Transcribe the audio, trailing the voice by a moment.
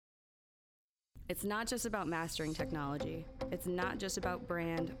It's not just about mastering technology. It's not just about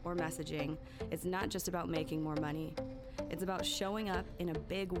brand or messaging. It's not just about making more money. It's about showing up in a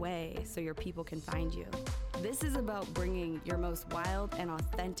big way so your people can find you. This is about bringing your most wild and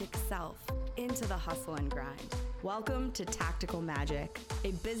authentic self into the hustle and grind. Welcome to Tactical Magic,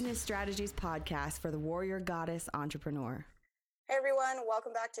 a business strategies podcast for the warrior goddess entrepreneur. Hey everyone,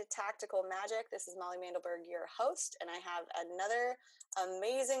 welcome back to Tactical Magic. This is Molly Mandelberg, your host, and I have another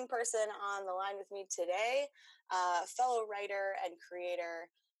amazing person on the line with me today, fellow writer and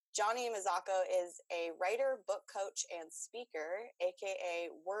creator. Johnny Mazzacco is a writer, book coach, and speaker, aka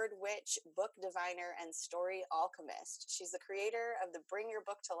Word Witch, book diviner, and story alchemist. She's the creator of the Bring Your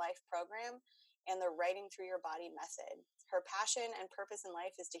Book to Life program and the Writing Through Your Body method. Her passion and purpose in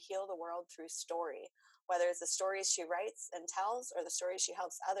life is to heal the world through story, whether it's the stories she writes and tells or the stories she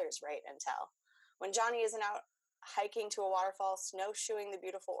helps others write and tell. When Johnny isn't out hiking to a waterfall, snowshoeing the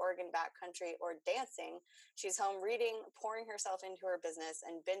beautiful Oregon backcountry, or dancing, she's home reading, pouring herself into her business,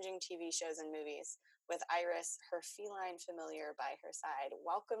 and binging TV shows and movies with Iris, her feline familiar, by her side.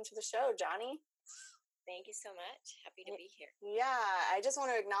 Welcome to the show, Johnny. Thank you so much. Happy to be here. Yeah, I just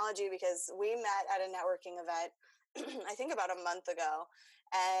want to acknowledge you because we met at a networking event I think about a month ago,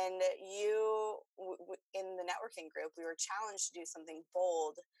 and you, in the networking group, we were challenged to do something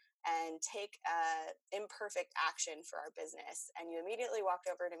bold and take imperfect action for our business. And you immediately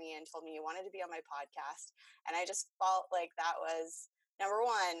walked over to me and told me you wanted to be on my podcast. And I just felt like that was, number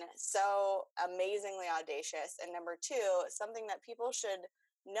one, so amazingly audacious. And number two, something that people should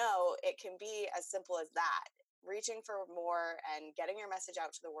know. It can be as simple as that. Reaching for more and getting your message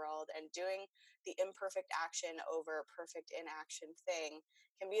out to the world and doing the imperfect action over perfect inaction thing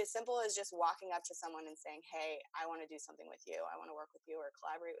can be as simple as just walking up to someone and saying, hey, I want to do something with you. I want to work with you or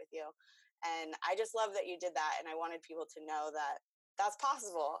collaborate with you. And I just love that you did that. And I wanted people to know that that's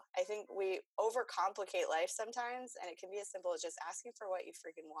possible. I think we overcomplicate life sometimes, and it can be as simple as just asking for what you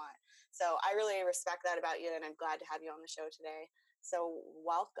freaking want. So I really respect that about you, and I'm glad to have you on the show today. So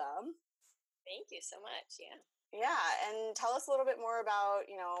welcome. Thank you so much. Yeah. Yeah. And tell us a little bit more about,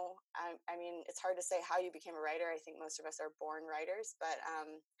 I mean, it's hard to say how you became a writer. I think most of us are born writers, but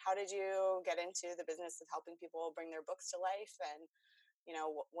how did you get into the business of helping people bring their books to life? And,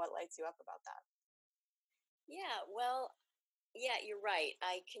 what lights you up about that? Yeah, well, yeah, you're right.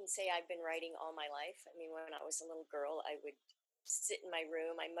 I can say I've been writing all my life. I mean, when I was a little girl, I would sit in my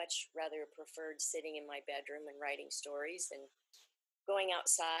room. I much rather preferred sitting in my bedroom and writing stories than going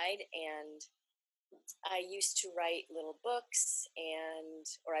outside. And I used to write little books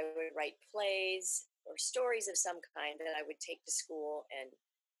or I would write plays or stories of some kind that I would take to school and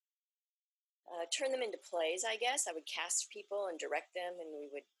turn them into plays, I guess. I would cast people and direct them, and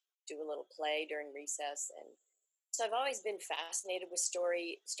we would do a little play during recess. And so I've always been fascinated with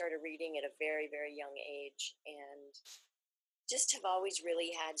story, started reading at a very, very young age, and just have always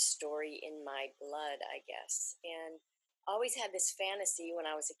really had story in my blood, I guess. And always had this fantasy when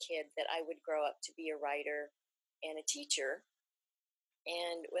I was a kid that I would grow up to be a writer and a teacher.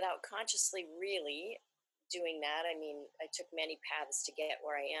 And without consciously really doing that, I mean, I took many paths to get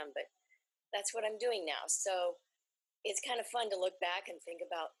where I am, but that's what I'm doing now. So it's kind of fun to look back and think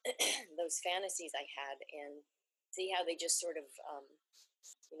about those fantasies I had and see how they just sort of,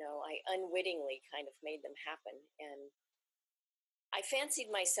 I unwittingly kind of made them happen. And I fancied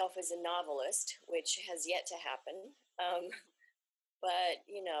myself as a novelist, which has yet to happen. But,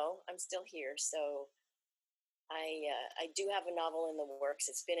 I'm still here. So I do have a novel in the works.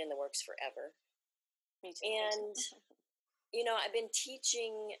 It's been in the works forever. Me too. And, I've been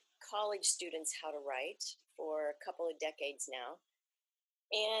teaching college students how to write for a couple of decades now.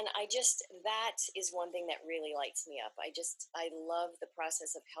 And that is one thing that really lights me up. I love the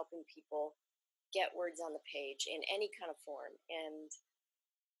process of helping people get words on the page in any kind of form. And,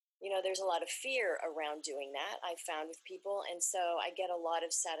 there's a lot of fear around doing that, I've found with people. And so I get a lot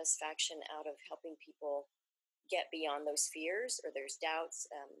of satisfaction out of helping people get beyond those fears or those doubts.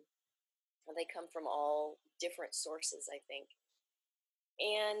 They come from all different sources, I think.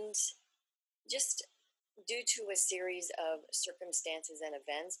 And just due to a series of circumstances and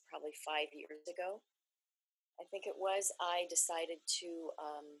events, probably 5 years ago, I think it was, I decided to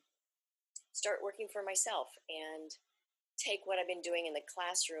start working for myself and take what I've been doing in the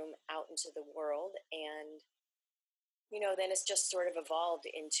classroom out into the world. And, then it's just sort of evolved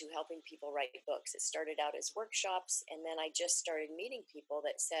into helping people write books. It started out as workshops, and then I just started meeting people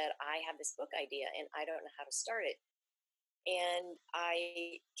that said, I have this book idea and I don't know how to start it. And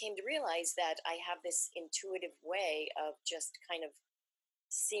I came to realize that I have this intuitive way of just kind of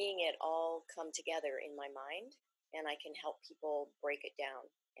seeing it all come together in my mind, and I can help people break it down.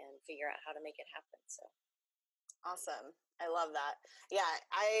 and figure out how to make it happen. So awesome. I love that. Yeah,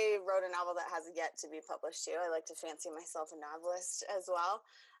 I wrote a novel that has yet to be published too. I like to fancy myself a novelist as well.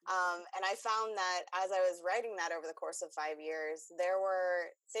 And I found that as I was writing that over the course of 5 years, there were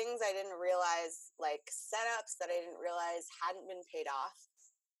things I didn't realize, like setups that I didn't realize hadn't been paid off,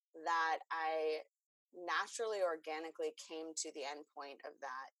 that I naturally, organically came to the end point of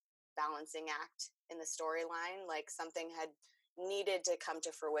that balancing act in the storyline. Like something had needed to come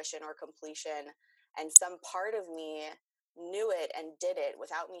to fruition or completion, and some part of me knew it and did it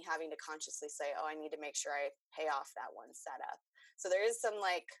without me having to consciously say, oh, I need to make sure I pay off that one setup. So there is some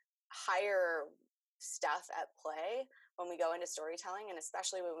like higher stuff at play when we go into storytelling, and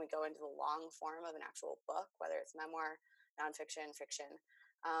especially when we go into the long form of an actual book, whether it's memoir, nonfiction, fiction.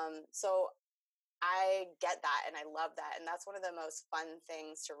 So I get that and I love that. And that's one of the most fun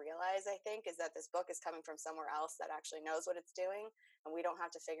things to realize, I think, is that this book is coming from somewhere else that actually knows what it's doing, and we don't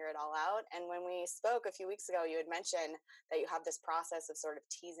have to figure it all out. And when we spoke a few weeks ago, you had mentioned that you have this process of sort of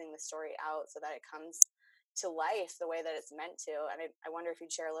teasing the story out so that it comes to life the way that it's meant to. And I wonder if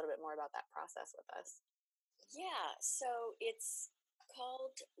you'd share a little bit more about that process with us. yeah, so it's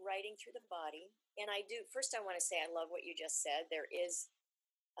called Writing Through the Body. And I do, first I want to say I love what you just said. There is,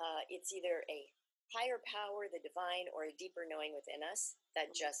 it's either a higher power, the divine, or a deeper knowing within us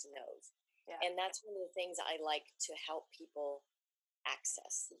that just knows. Yeah. And that's one of the things I like to help people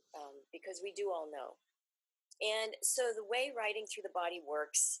access, because we do all know. And so the way Writing Through the Body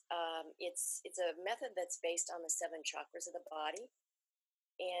works, it's a method that's based on the 7 chakras of the body,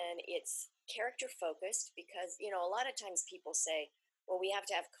 and it's character focused because, you know, a lot of times people say, well, we have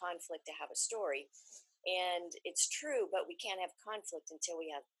to have conflict to have a story. And it's true, but we can't have conflict until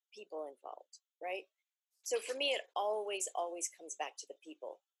we have people involved, right? So for me, it always comes back to the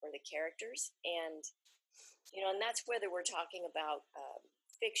people or the characters. And, you know, and that's whether we're talking about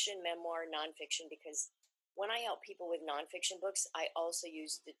fiction, memoir, nonfiction, because when I help people with nonfiction books, I also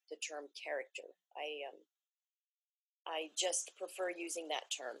use the term character. I just prefer using that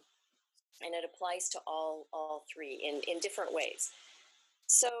term, and it applies to all 3 in different ways.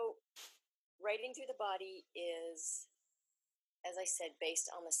 So Writing Through the Body is, as I said, based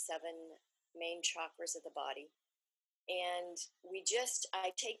on the 7 main chakras of the body. And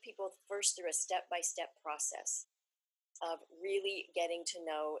I take people first through a step-by-step process of really getting to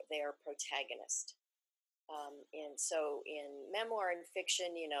know their protagonist. And so in memoir and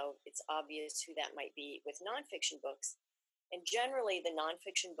fiction, you know, it's obvious who that might be. With nonfiction books, and generally the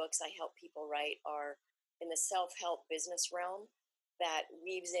nonfiction books I help people write are in the self-help business realm that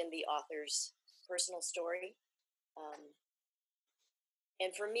weaves in the author's personal story.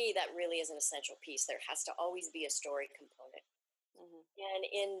 And for me, that really is an essential piece. There has to always be a story component. Mm-hmm. And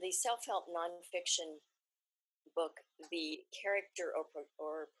in the self-help nonfiction book, the character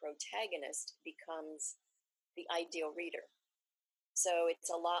or protagonist becomes the ideal reader. So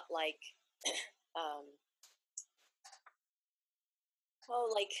it's a lot like,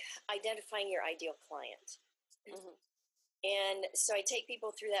 like identifying your ideal client. Mm-hmm. And so I take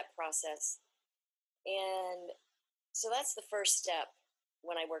people through that process. And so that's the first step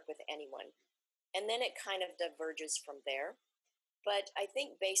when I work with anyone. And then it kind of diverges from there. But I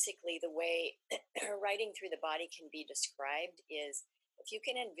think basically the way Writing Through the Body can be described is if you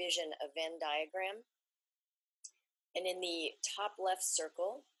can envision a Venn diagram, and in the top left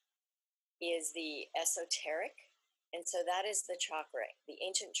circle is the esoteric. And so that is the chakra, the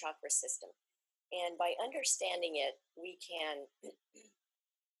ancient chakra system. And by understanding it, we can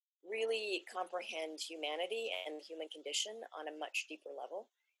really comprehend humanity and the human condition on a much deeper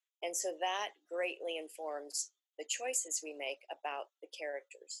level. And so that greatly informs the choices we make about the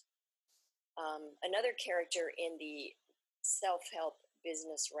characters. Another character in the self-help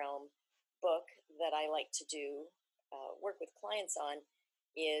business realm book that I like to do work with clients on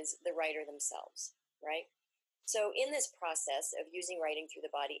is the writer themselves, right? So in this process of using Writing Through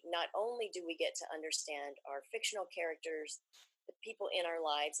the Body, not only do we get to understand our fictional characters, the people in our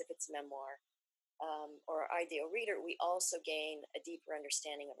lives, if it's memoir, or our ideal reader, we also gain a deeper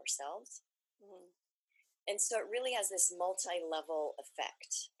understanding of ourselves. Mm-hmm. And so it really has this multi-level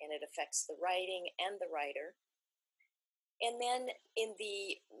effect, and it affects the writing and the writer. And then in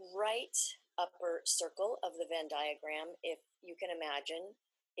the right upper circle of the Venn diagram, if you can imagine,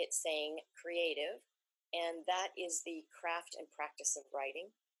 it's saying creative, and that is the craft and practice of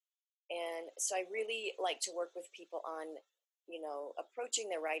writing. And so I really like to work with people on, you know, approaching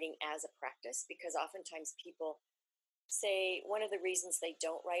their writing as a practice, because oftentimes people say one of the reasons they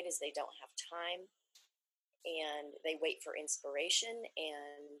don't write is they don't have time, and they wait for inspiration,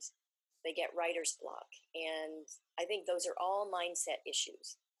 and they get writer's block. And I think those are all mindset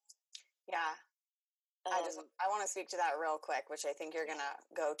issues. Yeah. I want to speak to that real quick, which I think you're going to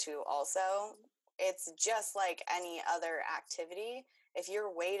go to also. It's just like any other activity. If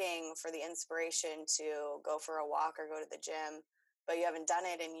you're waiting for the inspiration to go for a walk or go to the gym, but you haven't done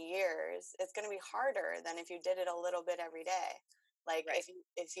it in years, it's going to be harder than if you did it a little bit every day. Like Right.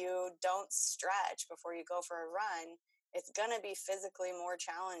 if you don't stretch before you go for a run, it's going to be physically more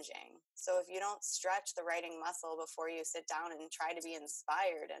challenging. So if you don't stretch the writing muscle before you sit down and try to be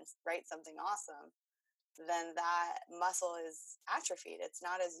inspired and write something awesome, then that muscle is atrophied. It's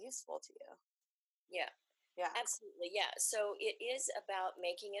not as useful to you. Yeah. Yeah. Absolutely. Yeah. So it is about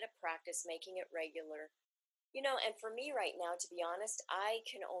making it a practice, making it regular. And for me right now, to be honest, I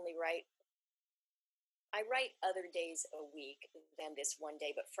can only I write other days a week than this one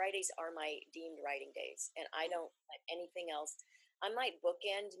day, but Fridays are my deemed writing days, and I don't let anything else. I might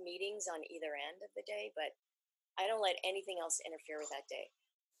bookend meetings on either end of the day, but I don't let anything else interfere with that day.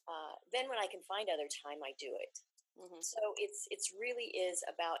 Then when I can find other time, I do it. Mm-hmm. So it's really is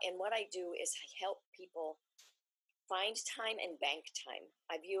about, and what I do is I help people find time and bank time.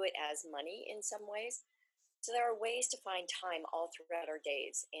 I view it as money in some ways. So there are ways to find time all throughout our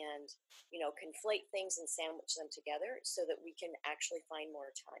days and, conflate things and sandwich them together so that we can actually find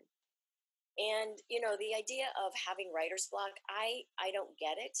more time. And, the idea of having writer's block, I don't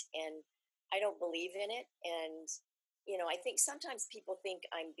get it and I don't believe in it. And, I think sometimes people think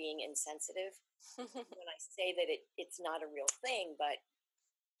I'm being insensitive when I say that it's not a real thing, but,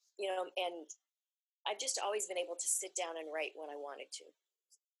 and I've just always been able to sit down and write when I wanted to.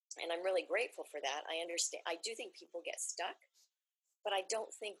 And I'm really grateful for that. I understand. I do think people get stuck, but I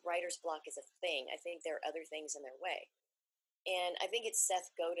don't think writer's block is a thing. I think there are other things in their way. And I think it's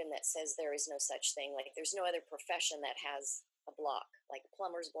Seth Godin that says there is no such thing. Like there's no other profession that has a block, like a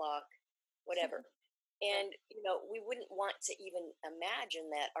plumber's block, whatever. And, we wouldn't want to even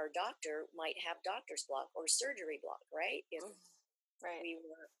imagine that our doctor might have doctor's block or surgery block, right? If right. we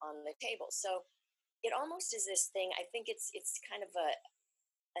were on the table. So it almost is this thing. I think it's kind of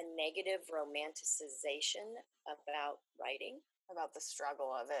a negative romanticization about writing, about the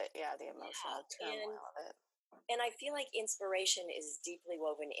struggle of it. Yeah, the emotional turmoil of it. And I feel like inspiration is deeply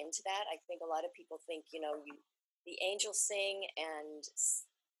woven into that. I think a lot of people think, the angels sing and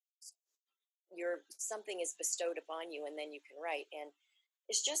something is bestowed upon you and then you can write. And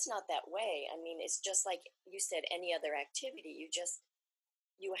it's just not that way. I mean, it's just like you said, any other activity.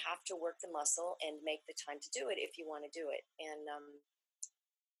 You have to work the muscle and make the time to do it if you want to do it. And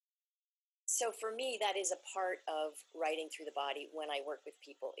so for me, that is a part of writing through the body when I work with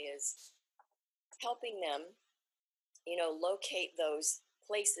people is helping them, locate those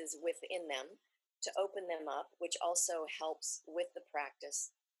places within them to open them up, which also helps with the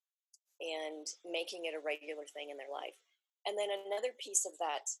practice and making it a regular thing in their life. And then another piece of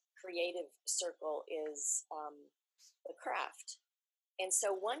that creative circle is the craft. And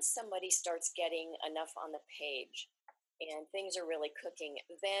so once somebody starts getting enough on the page and things are really cooking,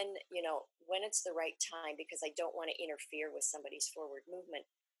 then, when it's the right time, because I don't want to interfere with somebody's forward movement,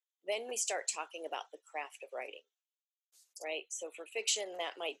 then we start talking about the craft of writing, right? So for fiction,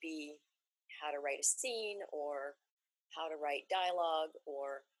 that might be how to write a scene or how to write dialogue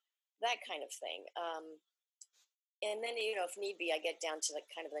or that kind of thing. And then, if need be, I get down to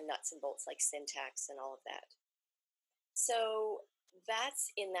kind of the nuts and bolts like syntax and all of that. So that's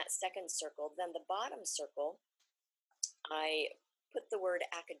in that second circle. Then the bottom circle, I put the word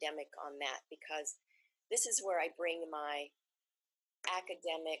academic on that because this is where I bring my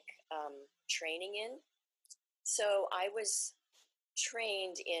academic training in. So I was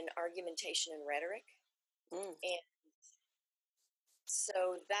trained in argumentation and rhetoric. And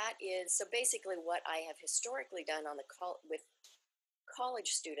so so basically what I have historically done with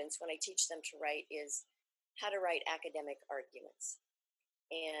college students when I teach them to write is how to write academic arguments,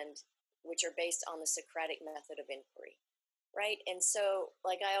 and which are based on the Socratic method of inquiry. Right. And so,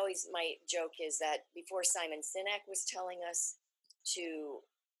 my joke is that before Simon Sinek was telling us to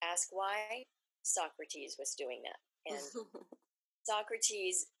ask why, Socrates was doing that. And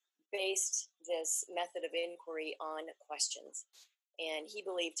Socrates based this method of inquiry on questions. And he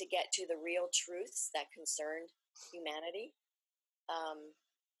believed to get to the real truths that concerned humanity,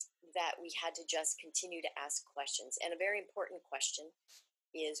 that we had to just continue to ask questions. And a very important question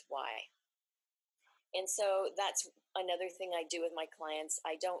is why. And so that's another thing I do with my clients.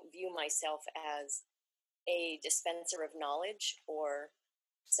 I don't view myself as a dispenser of knowledge or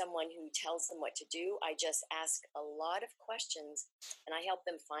someone who tells them what to do. I just ask a lot of questions and I help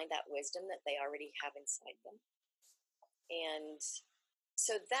them find that wisdom that they already have inside them. And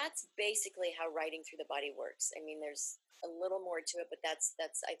So that's basically how writing through the body works. I mean, there's a little more to it, but that's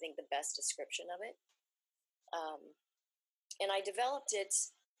I think the best description of it. And I developed it,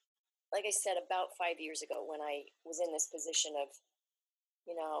 like I said, about 5 years ago when I was in this position of,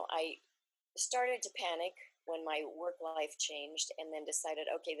 I started to panic when my work life changed, and then decided,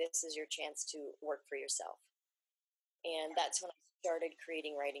 okay, this is your chance to work for yourself. And that's when I started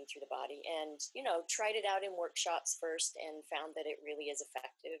creating writing through the body, and tried it out in workshops first and found that it really is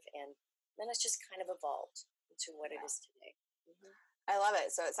effective, and then it's just kind of evolved into what it is today. Mm-hmm. I love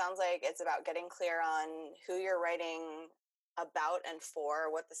it. So it sounds like it's about getting clear on who you're writing about and for,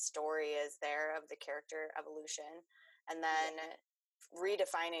 what the story is there of the character evolution, and then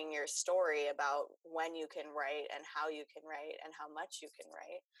redefining your story about when you can write and how you can write and how much you can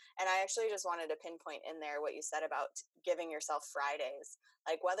write. And I actually just wanted to pinpoint in there what you said about giving yourself Fridays,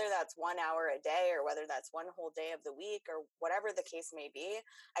 like whether that's 1 hour a day or whether that's one whole day of the week or whatever the case may be.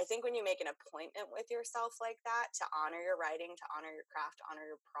 I think when you make an appointment with yourself like that to honor your writing, to honor your craft, to honor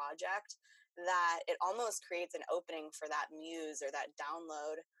your project, that it almost creates an opening for that muse or that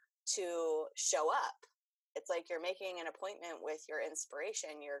download to show up. It's like you're making an appointment with your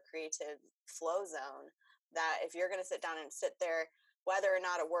inspiration, your creative flow zone, that if you're going to sit down and sit there, whether or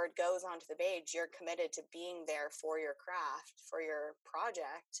not a word goes onto the page, you're committed to being there for your craft, for your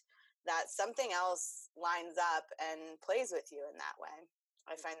project, that something else lines up and plays with you in that way.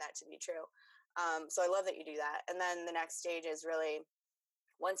 I find that to be true. So I love that you do that. And then the next stage is really,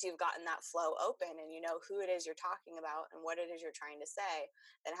 once you've gotten that flow open and you know who it is you're talking about and what it is you're trying to say,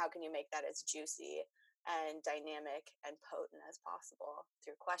 then how can you make that as juicy and dynamic and potent as possible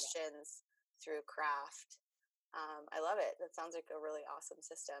through questions, through craft. I love it. That sounds like a really awesome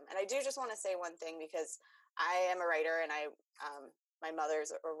system. And I do just want to say one thing, because I am a writer, and my mother's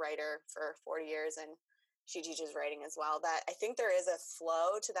a writer for 40 years, and she teaches writing as well, that I think there is a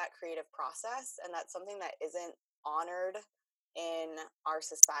flow to that creative process, and that's something that isn't honored in our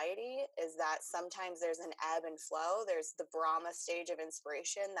society, is that sometimes there's an ebb and flow. There's the Brahma stage of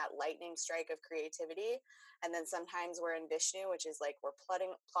inspiration, that lightning strike of creativity. And then sometimes we're in Vishnu, which is like we're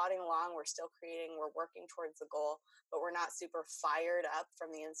plodding along, we're still creating, we're working towards the goal, but we're not super fired up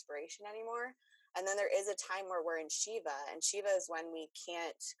from the inspiration anymore. And then there is a time where we're in Shiva, and Shiva is when we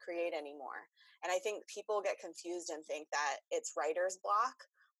can't create anymore. And I think people get confused and think that it's writer's block,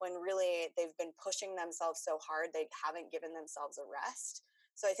 when really they've been pushing themselves so hard they haven't given themselves a rest.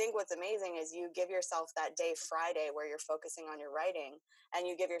 So I think what's amazing is you give yourself that day Friday where you're focusing on your writing, and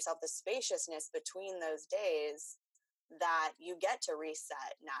you give yourself the spaciousness between those days that you get to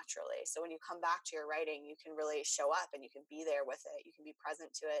reset naturally. So when you come back to your writing, you can really show up and you can be there with it. You can be present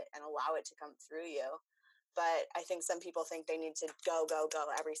to it and allow it to come through you. But I think some people think they need to go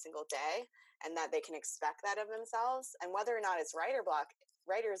every single day, and that they can expect that of themselves. And whether or not it's writer's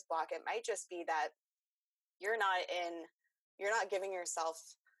block, it might just be that you're not giving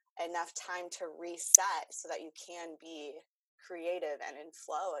yourself enough time to reset so that you can be creative and in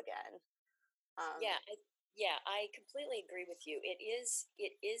flow again. I completely agree with you. It is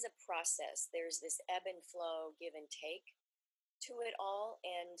a process. There's this ebb and flow, give and take to it all.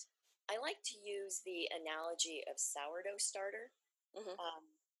 And I like to use the analogy of sourdough starter. Mm-hmm.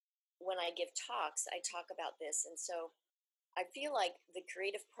 When I give talks, I talk about this. And so I feel like the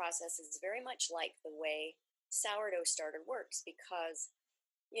creative process is very much like the way sourdough starter works, because,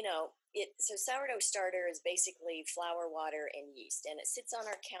 so sourdough starter is basically flour, water, and yeast, and it sits on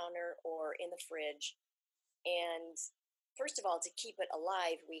our counter or in the fridge. And first of all, to keep it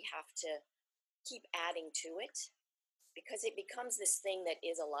alive, we have to keep adding to it, because it becomes this thing that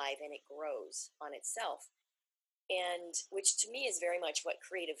is alive and it grows on itself. And which to me is very much what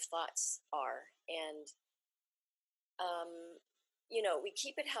creative thoughts are. And we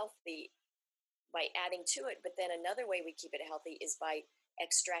keep it healthy by adding to it, but then another way we keep it healthy is by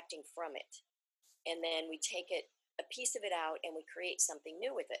extracting from it. And then we take a piece of it out and we create something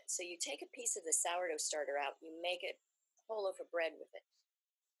new with it. So you take a piece of the sourdough starter out, you make a whole loaf of bread with it.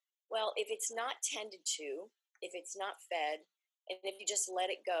 Well, if it's not tended to, if it's not fed, and if you just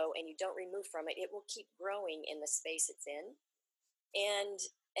let it go and you don't remove from it, it will keep growing in the space it's in. And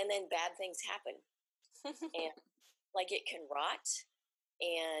then bad things happen. And like it can rot,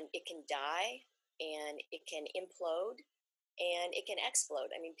 and it can die, and it can implode, and it can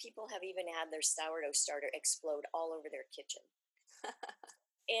explode. I mean, people have even had their sourdough starter explode all over their kitchen.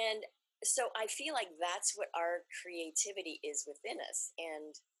 And so I feel like that's what our creativity is within us.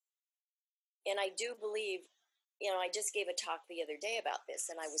 And I do believe, I just gave a talk the other day about this,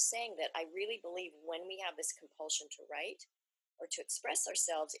 and I was saying that I really believe when we have this compulsion to write or to express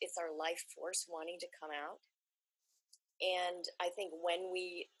ourselves, it's our life force wanting to come out. And I think when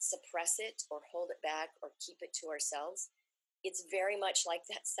we suppress it or hold it back or keep it to ourselves, it's very much like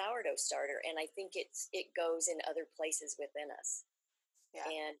that sourdough starter. And I think it goes in other places within us. Yeah.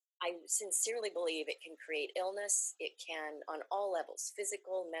 And I sincerely believe it can create illness. It can, on all levels,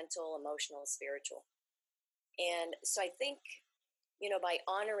 physical, mental, emotional, spiritual. And so I think, by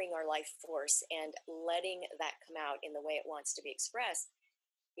honoring our life force and letting that come out in the way it wants to be expressed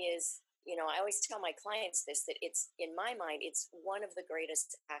is, I always tell my clients this, that it's, in my mind, it's one of the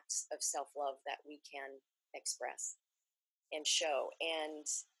greatest acts of self-love that we can express and show. And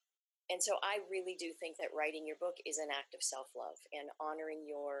so I really do think that writing your book is an act of self-love and honoring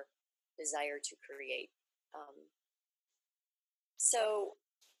your desire to create. So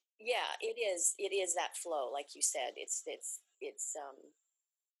yeah, it is that flow, like you said. It's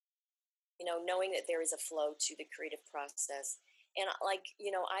knowing that there is a flow to the creative process. And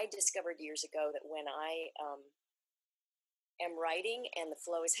I discovered years ago that when I am writing and the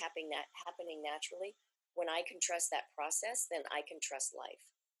flow is happening naturally, when I can trust that process, then I can trust life.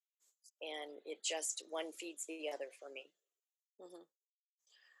 And it just, one feeds the other for me. Mm-hmm.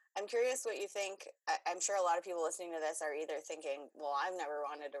 I'm curious what you think. I'm sure a lot of people listening to this are either thinking, well, I've never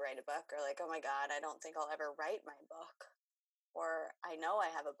wanted to write a book, or like, oh my God, I don't think I'll ever write my book. Or I know I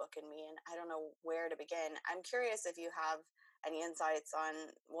have a book in me and I don't know where to begin. I'm curious if you have any insights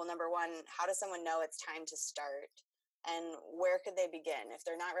on, well, number one, how does someone know it's time to start? And where could they begin? If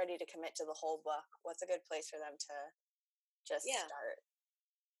they're not ready to commit to the whole book, what's a good place for them to just start?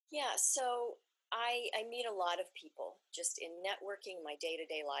 Yeah, so I meet a lot of people just in networking, my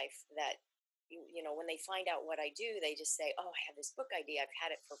day-to-day life, that when they find out what I do, they just say, oh, I have this book idea. I've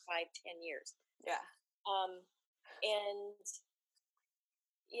had it for 5-10 years. Yeah. And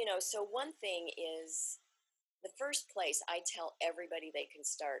so one thing is, the first place I tell everybody they can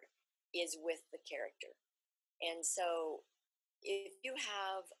start is with the character. And so if you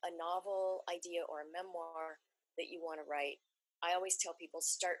have a novel idea or a memoir that you want to write, I always tell people,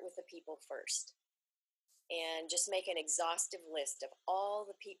 start with the people first. And just make an exhaustive list of all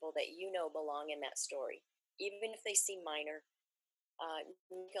the people that you know belong in that story, even if they seem minor.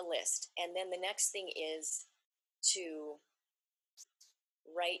 Make a list. And then the next thing is to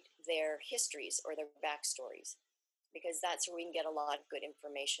write their histories or their backstories, because that's where we can get a lot of good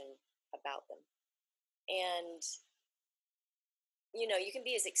information about them. And you can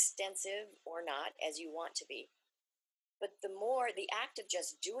be as extensive or not as you want to be, but the act of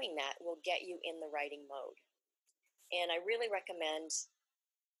just doing that will get you in the writing mode. And I really recommend,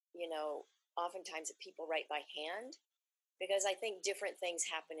 oftentimes that people write by hand, because I think different things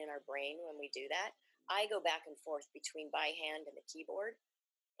happen in our brain when we do that. I go back and forth between by hand and the keyboard,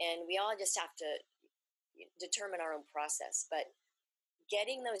 and we all just have to determine our own process. But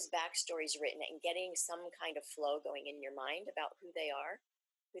getting those backstories written and getting some kind of flow going in your mind about who they are,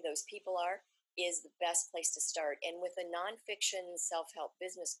 who those people are, is the best place to start. And with a nonfiction self-help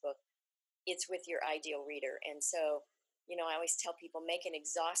business book, it's with your ideal reader. And so, I always tell people, make an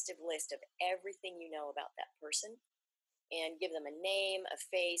exhaustive list of everything you know about that person and give them a name, a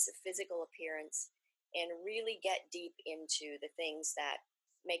face, a physical appearance, and really get deep into the things that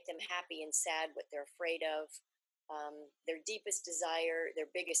make them happy and sad, what they're afraid of, their deepest desire,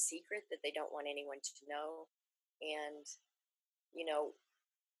 their biggest secret that they don't want anyone to know. And,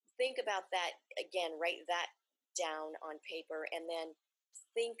 think about that again, write that down on paper, and then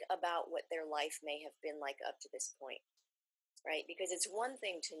think about what their life may have been like up to this point, right? Because it's one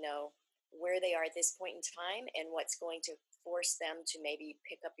thing to know where they are at this point in time and what's going to force them to maybe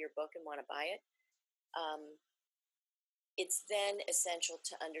pick up your book and want to buy it. It's then essential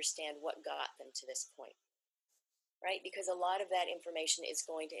to understand what got them to this point, right? Because a lot of that information is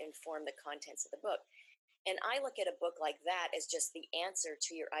going to inform the contents of the book. And I look at a book like that as just the answer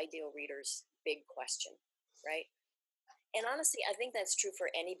to your ideal reader's big question, right? And honestly, I think that's true for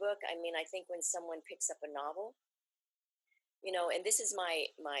any book. I mean, I think when someone picks up a novel, and this is my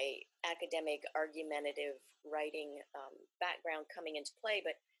academic argumentative writing background coming into play,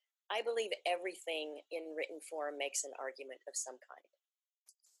 but I believe everything in written form makes an argument of some kind.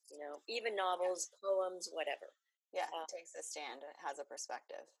 Even novels, poems, whatever. Yeah, it takes a stand. It has a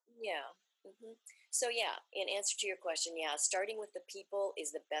perspective. Yeah. Mm-hmm. So yeah, in answer to your question, starting with the people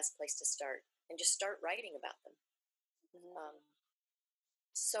is the best place to start, and just start writing about them. Mm-hmm.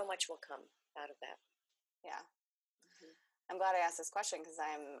 So much will come out of that. Yeah. Mm-hmm. I'm glad I asked this question, because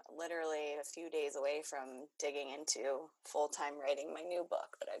I'm literally a few days away from digging into full-time writing my new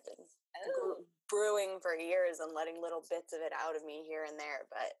book that I've been brewing for years and letting little bits of it out of me here and there.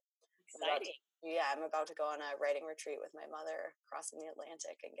 But exciting. Yeah, I'm about to go on a writing retreat with my mother, crossing the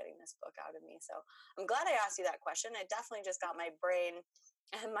Atlantic and getting this book out of me. So I'm glad I asked you that question. I definitely just got my brain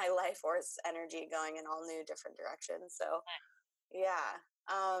and my life force energy going in all new different directions. So yeah.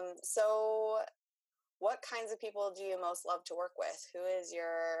 So what kinds of people do you most love to work with? Who is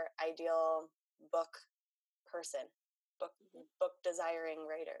your ideal book person, book desiring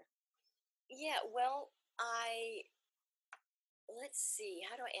writer? Yeah, well, let's see,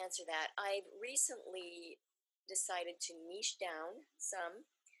 how do I answer that? I've recently decided to niche down some.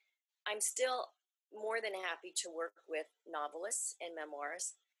 I'm still more than happy to work with novelists and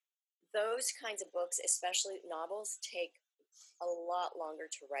memoirists. Those kinds of books, especially novels, take a lot longer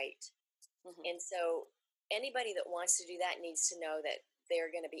to write. Mm-hmm. And so anybody that wants to do that needs to know that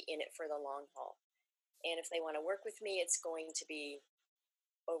they're going to be in it for the long haul. And if they want to work with me, it's going to be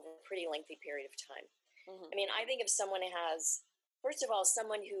over a pretty lengthy period of time. Mm-hmm. I mean, I think if someone has, first of all,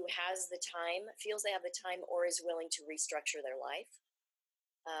 someone who has the time, feels they have the time, or is willing to restructure their life,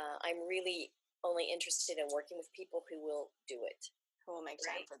 I'm really only interested in working with people who will do it. Who will make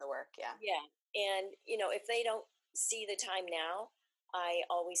time for the work, yeah. Yeah. And, if they don't see the time now, I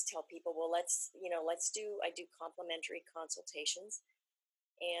always tell people, well, I do complimentary consultations.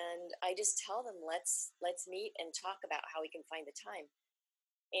 And I just tell them, let's meet and talk about how we can find the time.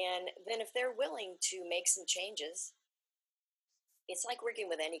 And then if they're willing to make some changes, it's like working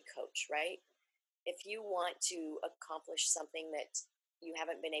with any coach, right? If you want to accomplish something that you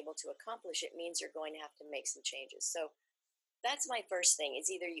haven't been able to accomplish, it means you're going to have to make some changes. So that's my first thing,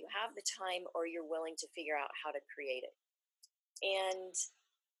 is either you have the time or you're willing to figure out how to create it. And,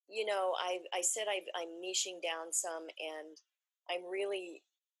 I said I'm niching down some, and I'm really,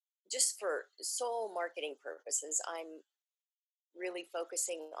 just for sole marketing purposes, I'm really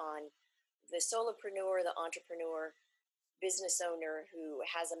focusing on the solopreneur, the entrepreneur, business owner who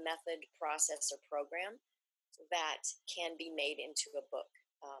has a method, process, or program that can be made into a book.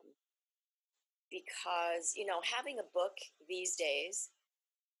 Because, having a book these days,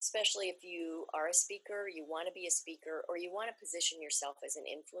 especially if you are a speaker, you want to be a speaker, or you want to position yourself as an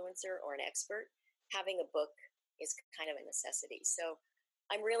influencer or an expert, having a book is kind of a necessity. So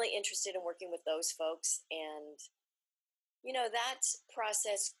I'm really interested in working with those folks. And, that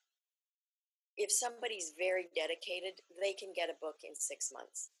process, if somebody's very dedicated, they can get a book in 6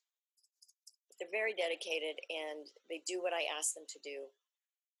 months. If they're very dedicated and they do what I ask them to do,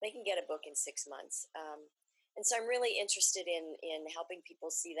 they can get a book in 6 months. And so I'm really interested in helping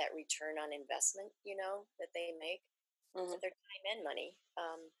people see that return on investment, that they make with their time and money.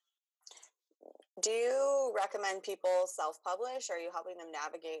 Do you recommend people self-publish? Are you helping them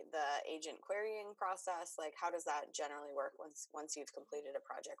navigate the agent querying process? Like, how does that generally work once you've completed a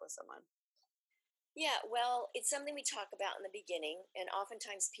project with someone? Yeah, well, it's something we talk about in the beginning, and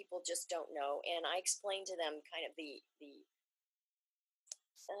oftentimes people just don't know. And I explain to them kind of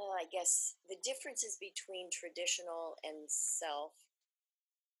I guess the differences between traditional and self.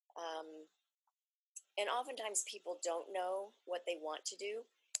 And oftentimes people don't know what they want to do.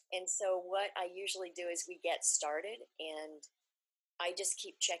 And so what I usually do is we get started, and I just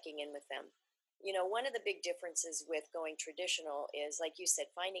keep checking in with them. One of the big differences with going traditional is, like you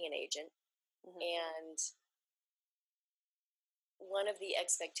said, finding an agent. And one of the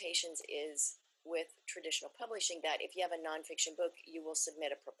expectations is with traditional publishing that if you have a nonfiction book, you will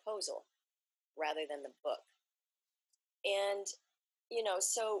submit a proposal rather than the book. And,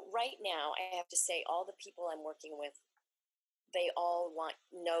 so right now I have to say all the people I'm working with, they all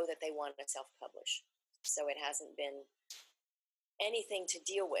know that they want to self-publish. So it hasn't been anything to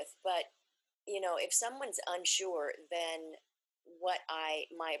deal with. But, if someone's unsure, then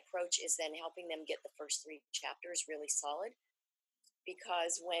my approach is then helping them get the first 3 chapters really solid.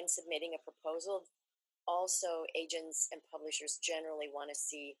 Because when submitting a proposal, also agents and publishers generally want to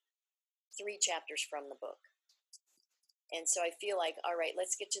see 3 chapters from the book. And so I feel like, all right,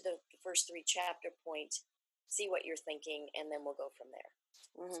 let's get to the first 3 chapter point, see what you're thinking, and then we'll go from there.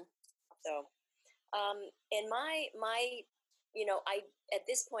 So, and my, I, at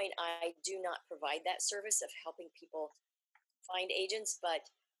this point, I do not provide that service of helping people find agents, but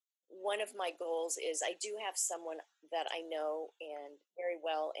one of my goals is I do have someone that I know and very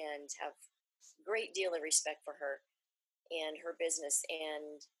well and have a great deal of respect for her and her business.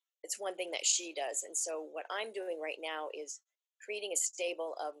 And it's one thing that she does. And so what I'm doing right now is creating a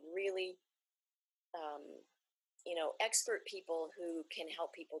stable of really, expert people who can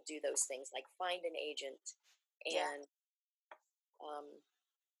help people do those things, like find an agent and,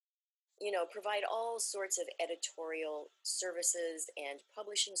 provide all sorts of editorial services and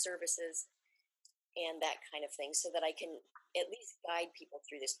publishing services. and that kind of thing, so that I can at least guide people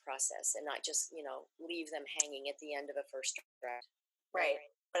through this process and not just, leave them hanging at the end of a first draft. Right.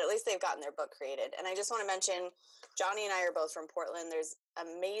 But at least they've gotten their book created. And I just want to mention, Johnny and I are both from Portland. There's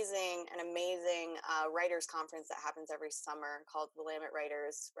an amazing writers conference that happens every summer called the Willamette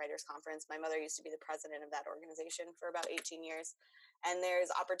Writers Conference. My mother used to be the president of that organization for about 18 years. And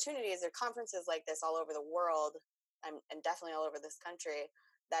there's opportunities, there are conferences like this all over the world, and definitely all over this country,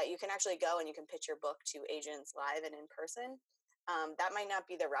 that you can actually go and you can pitch your book to agents live and in person. That might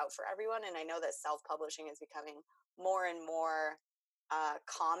not be the route for everyone. And I know that self-publishing is becoming more and more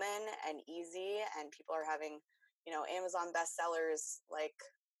common and easy, and people are having, Amazon bestsellers like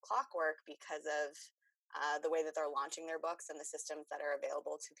clockwork because of the way that they're launching their books and the systems that are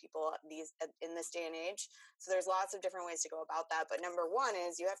available to people in this day and age. So there's lots of different ways to go about that. But number one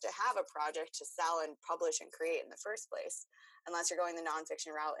is you have to have a project to sell and publish and create in the first place, unless you're going the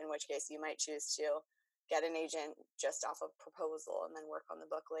nonfiction route, in which case you might choose to get an agent just off of proposal and then work on the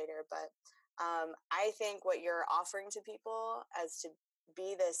book later. But I think what you're offering to people as to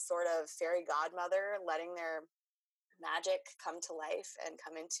be this sort of fairy godmother, letting their magic come to life and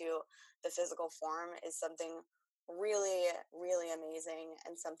come into the physical form, is something really, really amazing,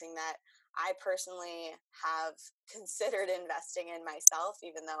 and something that I personally have considered investing in myself,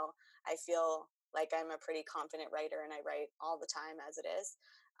 even though I feel like I'm a pretty confident writer and I write all the time as it is.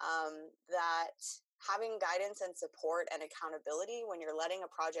 That having guidance and support and accountability when you're letting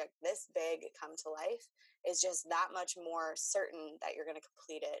a project this big come to life is just that much more certain that you're going to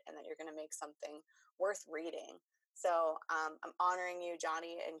complete it and that you're going to make something worth reading. So I'm honoring you,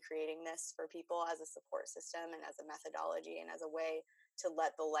 Johnny, in creating this for people as a support system and as a methodology and as a way to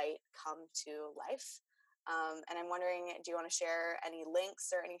let the light come to life. And I'm wondering, do you want to share any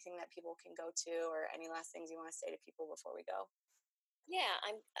links or anything that people can go to, or any last things you want to say to people before we go? Yeah,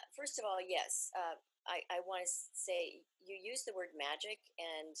 first of all, yes. I want to say you used the word magic,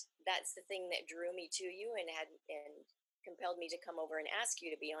 and that's the thing that drew me to you and compelled me to come over and ask you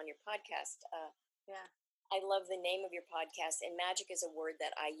to be on your podcast. Yeah. I love the name of your podcast, and magic is a word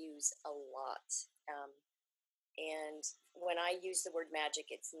that I use a lot. And when I use the word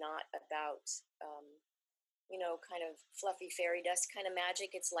magic, it's not about, kind of fluffy fairy dust kind of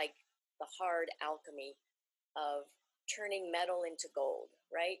magic. It's like the hard alchemy of turning metal into gold,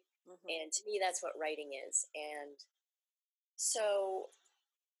 right? Mm-hmm. And to me, that's what writing is. And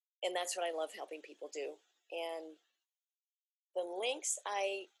that's what I love helping people do. And the links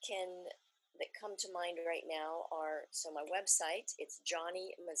that come to mind right now are, so my website, it's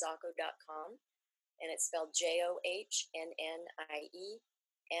johnnymazzacco.com, and it's spelled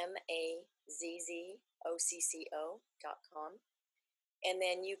JohnnyMazzacco.com. And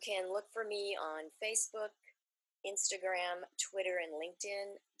then you can look for me on Facebook, Instagram, Twitter, and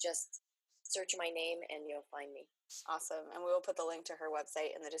LinkedIn. Just search my name and you'll find me. Awesome. And we will put the link to her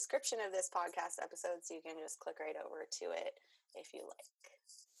website in the description of this podcast episode, so you can just click right over to it if you like.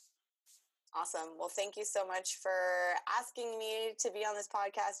 Awesome. Well, thank you so much for asking me to be on this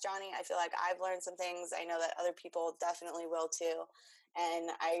podcast, Johnny. I feel like I've learned some things. I know that other people definitely will too.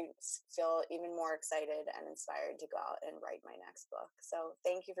 And I feel even more excited and inspired to go out and write my next book. So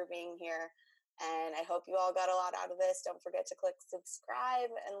thank you for being here. And I hope you all got a lot out of this. Don't forget to click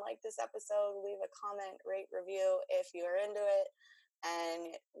subscribe and like this episode. Leave a comment, rate, review if you are into it.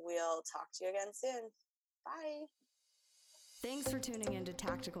 And we'll talk to you again soon. Bye. Thanks for tuning in to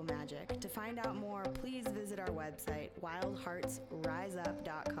Tactical Magic. To find out more, please visit our website,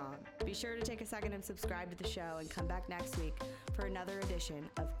 wildheartsriseup.com. Be sure to take a second and subscribe to the show, and come back next week for another edition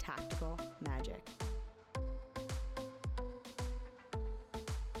of Tactical Magic.